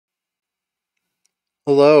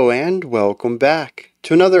Hello and welcome back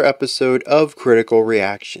to another episode of Critical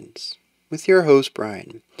Reactions with your host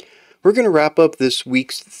Bryan. We're going to wrap up this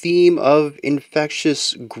week's theme of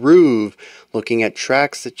infectious groove, looking at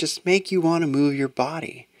tracks that just make you want to move your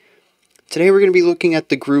body. Today we're going to be looking at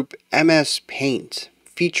the group MSPAINT,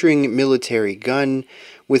 featuring Militarie Gun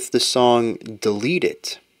with the song Delete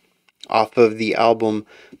It, off of the album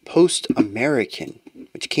Post American,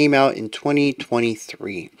 which came out in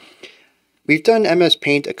 2023. We've done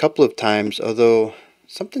MSPAINT a couple of times, although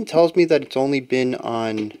something tells me that it's only been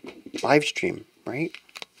on livestream, right?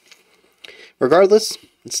 Regardless,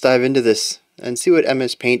 let's dive into this and see what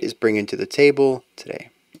MSPAINT is bringing to the table today.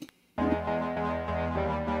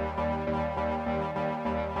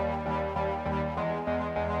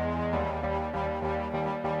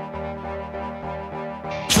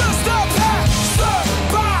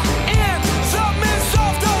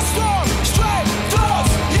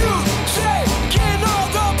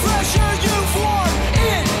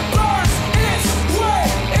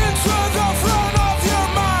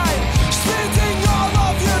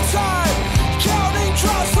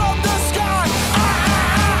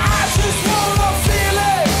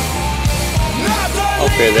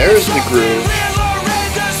 Okay, there's the groove.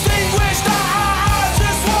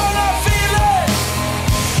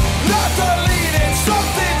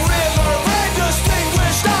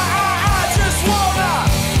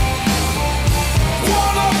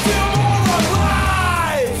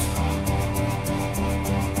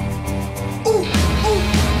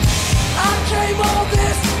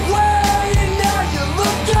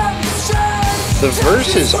 The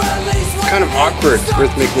verse is kind of awkward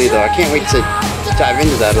rhythmically though. I can't wait to dive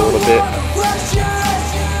into that a little bit.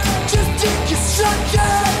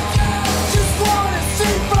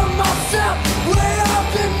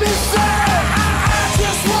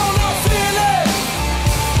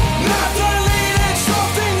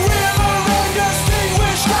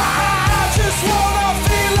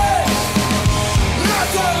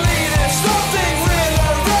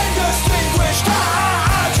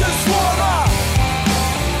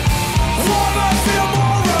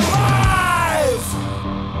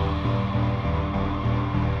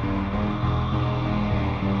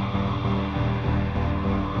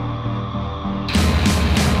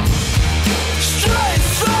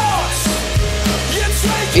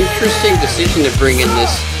 Interesting decision to bring in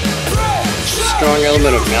this strong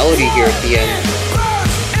element of melody here at the end.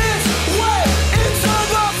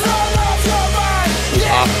 These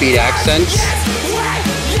offbeat accents.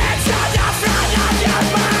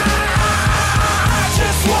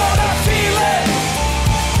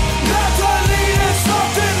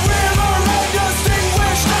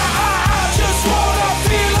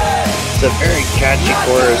 It's a very catchy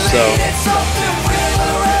chorus though.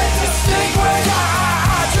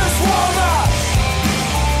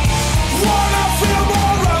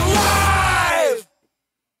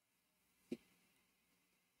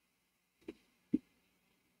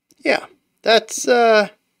 Yeah, that's an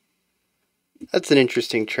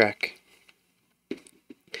interesting track.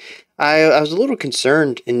 I was a little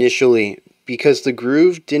concerned initially because the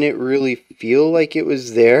groove didn't really feel like it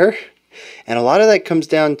was there, and a lot of that comes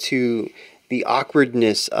down to the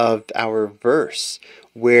awkwardness of our verse,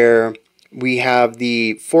 where we have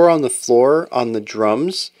the 4 on the floor on the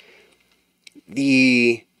drums,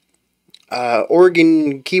 the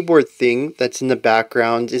organ keyboard thing that's in the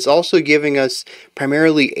background is also giving us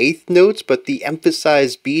primarily eighth notes, but the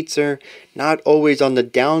emphasized beats are not always on the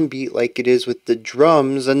downbeat like it is with the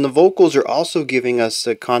drums, and the vocals are also giving us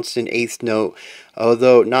a constant eighth note,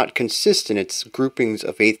 although not consistent. It's groupings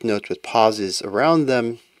of eighth notes with pauses around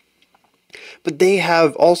them, but they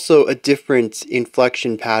have also a different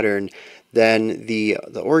inflection pattern than the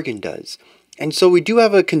organ does, and so we do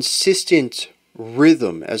have a consistent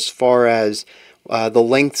rhythm as far as the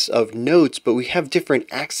lengths of notes, but we have different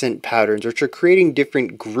accent patterns which are creating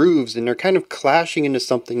different grooves, and they're kind of clashing into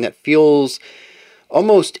something that feels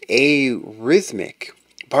almost arrhythmic.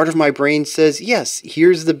 Part of my brain says, yes,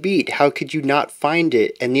 here's the beat, how could you not find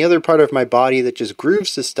it? And the other part of my body that just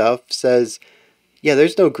grooves to stuff says, yeah,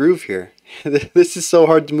 there's no groove here. This is so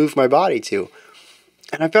hard to move my body to.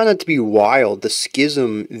 And I found that to be wild, the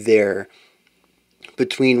schism there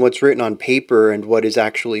between what's written on paper and what is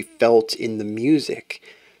actually felt in the music.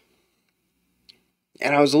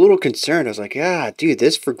 And I was a little concerned. I was like, dude,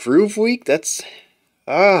 this for Groove Week? That's,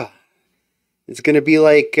 it's going to be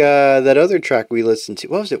like that other track we listened to.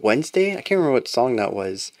 What was it, Wednesday? I can't remember what song that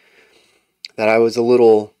was. That I was a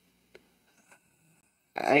little,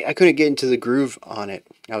 I couldn't get into the groove on it.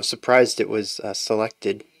 I was surprised it was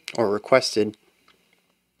selected or requested.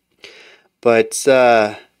 But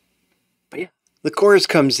yeah, The chorus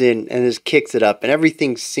comes in and just kicks it up, and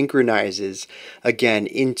everything synchronizes again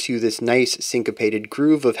into this nice syncopated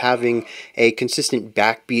groove of having a consistent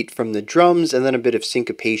backbeat from the drums and then a bit of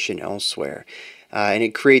syncopation elsewhere. And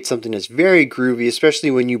it creates something that's very groovy, especially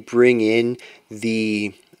when you bring in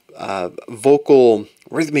the vocal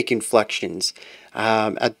rhythmic inflections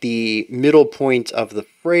at the middle point of the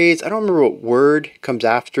phrase. I don't remember what word comes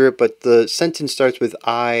after it, but the sentence starts with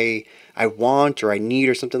I want or I need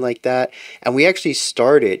or something like that. And we actually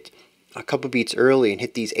started a couple beats early and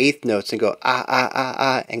hit these eighth notes and go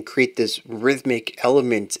and create this rhythmic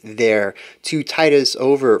element there to tide us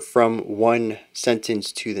over from one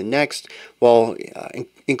sentence to the next, while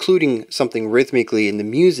including something rhythmically in the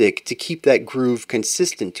music to keep that groove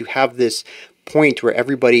consistent, to have this point where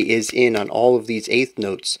everybody is in on all of these eighth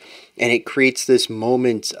notes, and it creates this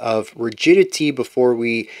moment of rigidity before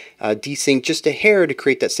we desync just a hair to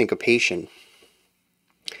create that syncopation.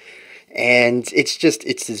 And it's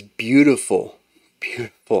this beautiful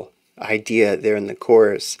idea there in the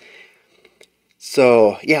chorus.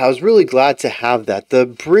 So yeah, I was really glad to have that. The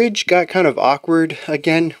bridge got kind of awkward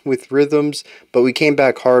again with rhythms, but we came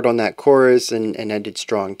back hard on that chorus and ended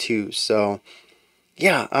strong too. So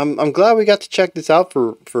yeah, I'm glad we got to check this out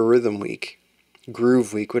for Rhythm Week,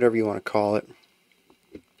 Groove Week, whatever you want to call it.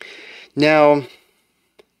 Now,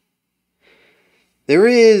 there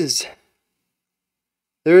is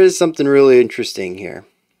something really interesting here.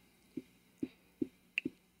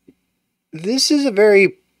 This is a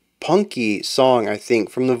very punky song, I think,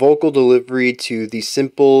 from the vocal delivery to the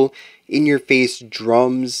simple in-your-face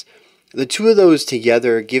drums. The two of those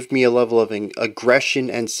together give me a level of aggression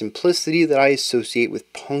and simplicity that I associate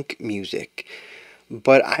with punk music.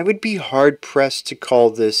 But I would be hard-pressed to call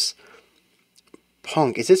this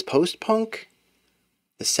punk. Is this post-punk?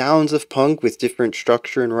 The sounds of punk with different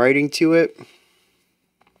structure and writing to it?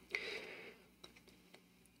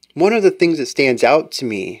 One of the things that stands out to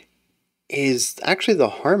me is actually the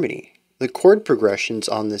harmony, the chord progressions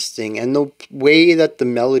on this thing, and the way that the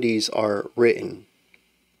melodies are written.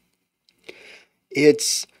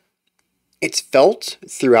 It's felt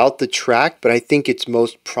throughout the track, but I think it's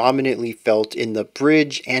most prominently felt in the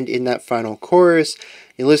bridge and in that final chorus.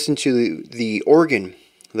 You listen to the organ,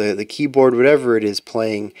 the keyboard, whatever it is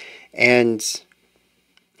playing, and it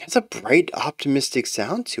has a bright, optimistic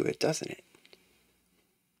sound to it, doesn't it?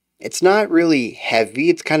 It's not really heavy,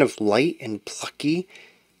 it's kind of light and plucky.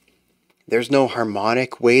 There's no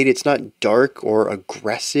harmonic weight, it's not dark or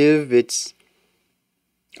aggressive, it's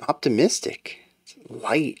optimistic.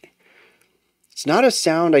 Light. It's not a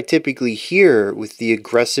sound I typically hear with the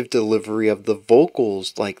aggressive delivery of the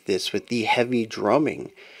vocals like this, with the heavy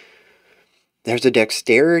drumming. There's a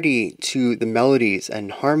dexterity to the melodies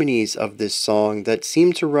and harmonies of this song that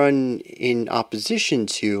seem to run in opposition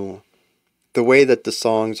to the way that the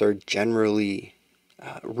songs are generally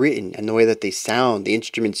written and the way that they sound, the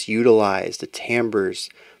instruments utilized, the timbres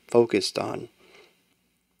focused on.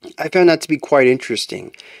 I found that to be quite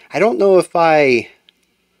interesting. I don't know if I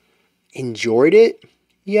enjoyed it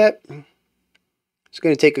yet. It's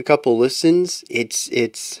going to take a couple listens.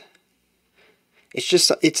 It's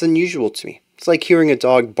unusual to me. It's like hearing a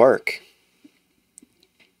dog bark.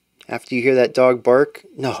 After you hear that dog bark,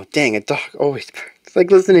 no, dang, a dog always barks. It's like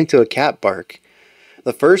listening to a cat bark.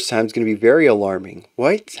 The first time is going to be very alarming.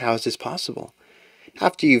 What? How is this possible?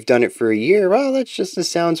 After you've done it for a year, well, that's just the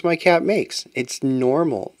sounds my cat makes. It's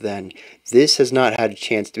normal then. This has not had a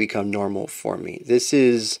chance to become normal for me. This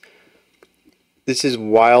is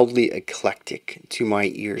wildly eclectic to my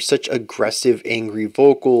ears. Such aggressive, angry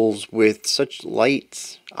vocals with such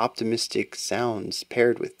light, optimistic sounds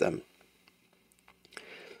paired with them.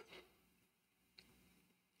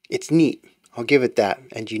 It's neat. I'll give it that.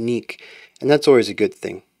 And unique. And that's always a good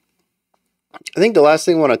thing. I think the last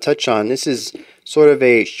thing I want to touch on, this is sort of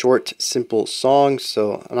a short, simple song,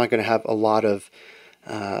 so I'm not going to have a lot of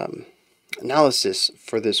analysis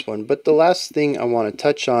for this one. But the last thing I want to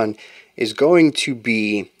touch on is going to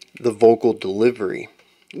be the vocal delivery,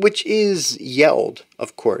 which is yelled,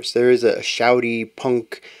 of course. There is a shouty,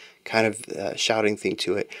 punk kind of shouting thing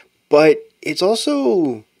to it. But it's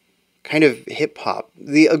also kind of hip-hop.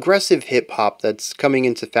 The aggressive hip-hop that's coming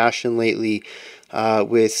into fashion lately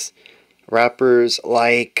with rappers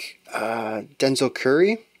like Denzel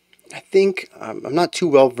Curry. I think, I'm not too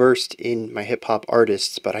well versed in my hip-hop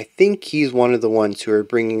artists, but I think he's one of the ones who are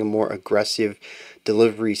bringing a more aggressive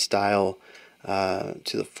delivery style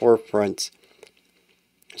to the forefront.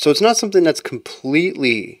 So it's not something that's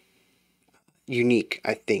completely unique,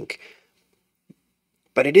 I think.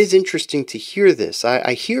 But it is interesting to hear this.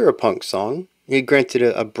 I hear a punk song Granted,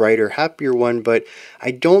 a brighter, happier one, but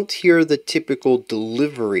I don't hear the typical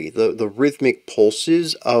delivery, the rhythmic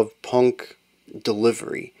pulses of punk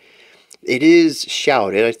delivery. It is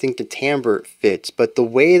shouted, I think the timbre fits, but the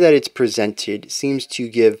way that it's presented seems to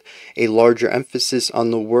give a larger emphasis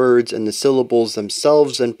on the words and the syllables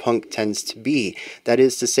themselves than punk tends to be. That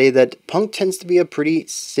is to say that punk tends to be a pretty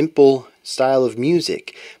simple style of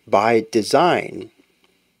music by design.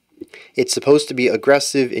 It's supposed to be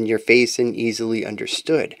aggressive, in your face, and easily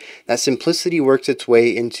understood. That simplicity works its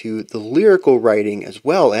way into the lyrical writing as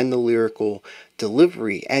well, and the lyrical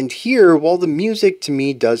delivery. And here, while the music to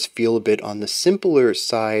me does feel a bit on the simpler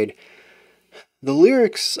side, the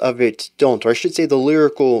lyrics of it don't, or I should say the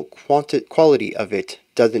lyrical quality of it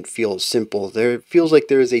doesn't feel simple. There feels like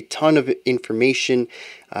there is a ton of information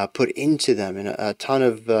put into them, and a ton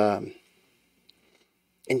of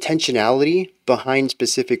intentionality behind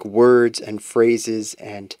specific words and phrases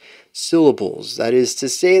and syllables. That is to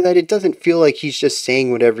say that it doesn't feel like he's just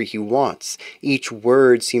saying whatever he wants. Each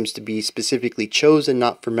word seems to be specifically chosen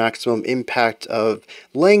not for maximum impact of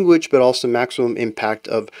language, but also maximum impact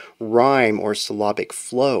of rhyme or syllabic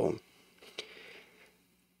flow.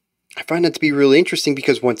 I find that to be really interesting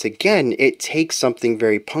because, once again, it takes something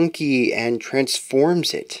very punky and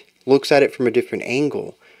transforms it, looks at it from a different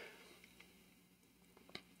angle.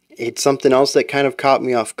 It's something else that kind of caught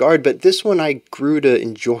me off guard, but this one I grew to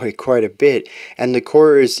enjoy quite a bit, and the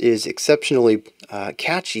chorus is exceptionally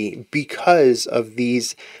catchy because of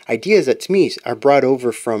these ideas that to me are brought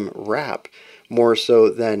over from rap more so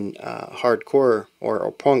than hardcore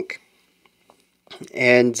or punk,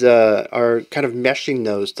 and are kind of meshing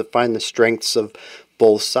those to find the strengths of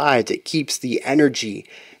both sides. It keeps the energy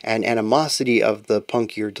and animosity of the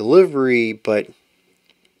punkier delivery, but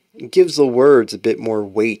gives the words a bit more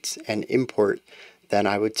weight and import than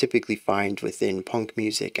I would typically find within punk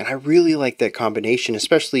music. And I really like that combination,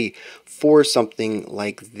 especially for something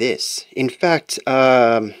like this. In fact,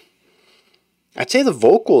 I'd say the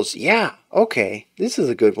vocals, yeah, okay, this is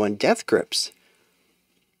a good one. Death Grips.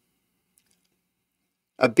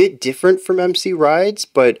 A bit different from MC Rides,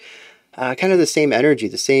 but kind of the same energy,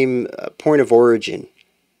 the same point of origin.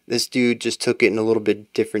 This dude just took it in a little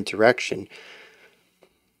bit different direction.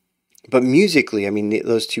 But musically, I mean,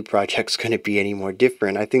 those two projects couldn't be any more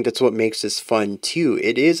different. I think that's what makes this fun, too.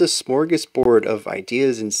 It is a smorgasbord of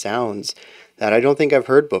ideas and sounds that I don't think I've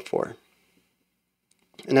heard before.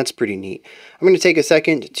 And that's pretty neat. I'm going to take a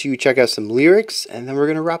second to check out some lyrics, and then we're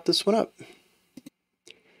going to wrap this one up.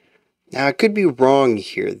 Now, I could be wrong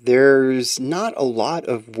here. There's not a lot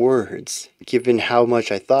of words, given how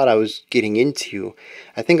much I thought I was getting into.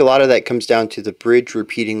 I think a lot of that comes down to the bridge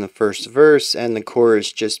repeating the first verse and the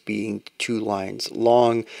chorus just being 2 lines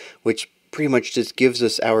long, which pretty much just gives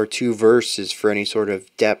us our 2 verses for any sort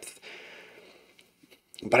of depth.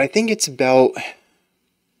 But I think it's about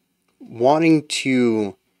wanting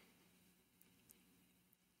to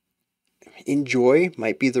enjoy,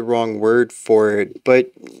 might be the wrong word for it,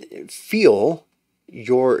 but feel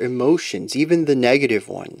your emotions, even the negative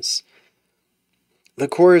ones. The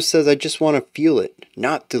chorus says, I just want to feel it,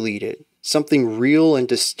 not delete it. Something real and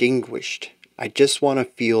distinguished. I just want to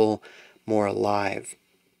feel more alive.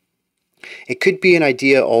 It could be an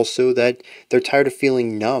idea also that they're tired of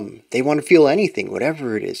feeling numb. They want to feel anything,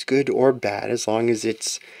 whatever it is, good or bad, as long as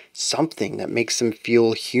it's something that makes them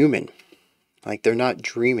feel human, like they're not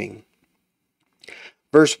dreaming.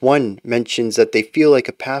 Verse 1 mentions that they feel like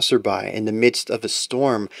a passerby in the midst of a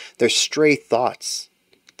storm. Their stray thoughts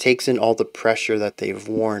takes in all the pressure that they've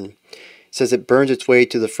worn. It says it burns its way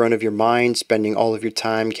to the front of your mind, spending all of your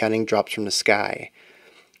time counting drops from the sky.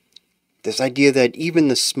 This idea that even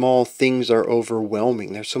the small things are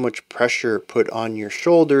overwhelming. There's so much pressure put on your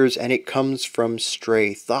shoulders, and it comes from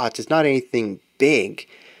stray thoughts. It's not anything big.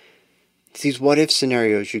 It's these what-if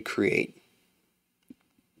scenarios you create.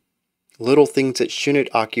 Little things that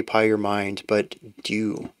shouldn't occupy your mind, but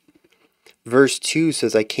do. Verse 2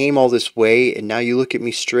 says, I came all this way, and now you look at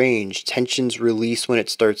me strange. Tensions release when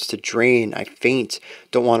it starts to drain. I faint.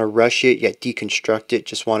 Don't want to rush it, yet deconstruct it.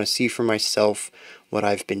 Just want to see for myself what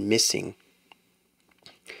I've been missing.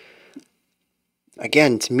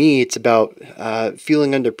 Again, to me, it's about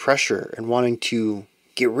feeling under pressure and wanting to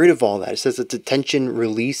get rid of all that. It says that the tension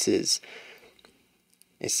releases.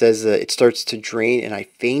 It says it starts to drain and I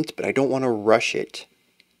faint, but I don't want to rush it.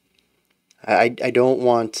 I don't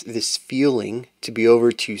want this feeling to be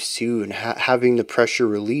over too soon. Having the pressure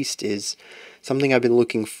released is something I've been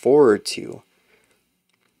looking forward to.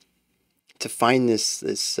 To find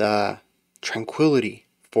this tranquility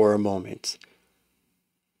for a moment.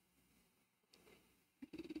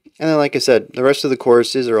 And then, like I said, the rest of the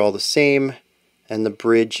choruses are all the same. and the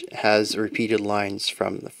bridge has repeated lines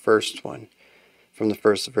from the first one, from the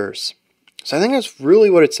first verse. So I think that's really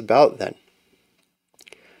what it's about then.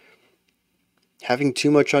 Having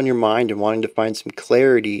too much on your mind and wanting to find some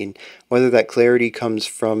clarity, and whether that clarity comes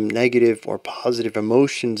from negative or positive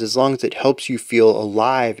emotions, as long as it helps you feel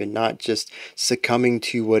alive and not just succumbing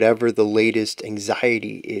to whatever the latest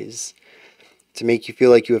anxiety is, to make you feel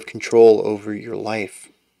like you have control over your life.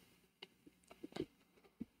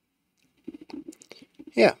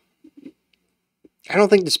 Yeah. I don't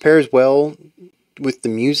think this pairs well with the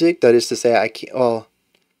music. That is to say, I can't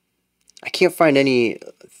find any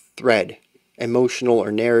thread, emotional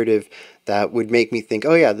or narrative, that would make me think,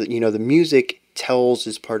 oh yeah, the music tells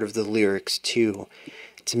as part of the lyrics too.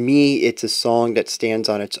 To me, it's a song that stands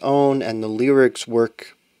on its own, and the lyrics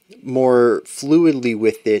work more fluidly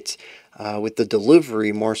with it, with the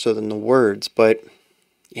delivery more so than the words. But,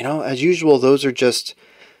 as usual, those are just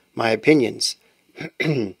my opinions.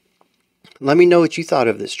 Let me know what you thought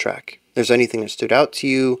of this track. If there's anything that stood out to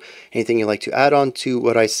you, anything you'd like to add on to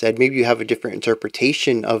what I said. Maybe you have a different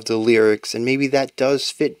interpretation of the lyrics, and maybe that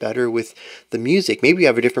does fit better with the music. Maybe you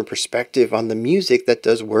have a different perspective on the music that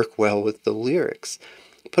does work well with the lyrics.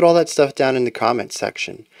 Put all that stuff down in the comments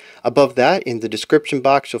section. Above that, in the description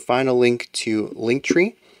box, you'll find a link to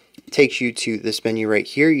Linktree. It takes you to this menu right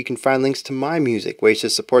here. You can find links to my music, ways to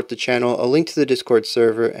support the channel, a link to the Discord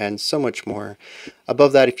server, and so much more.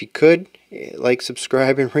 Above that, if you could, like,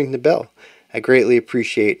 subscribe, and ring the bell. I greatly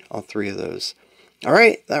appreciate all three of those.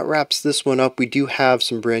 Alright, that wraps this one up. We do have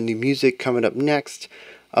some brand new music coming up next.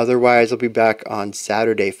 Otherwise, I'll be back on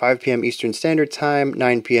Saturday, 5 p.m. Eastern Standard Time,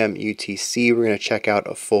 9 p.m. UTC. We're going to check out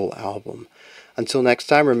a full album. Until next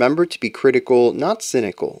time, remember to be critical, not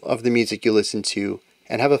cynical, of the music you listen to,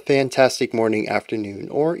 and have a fantastic morning, afternoon,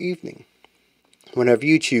 or evening, whenever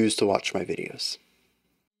you choose to watch my videos.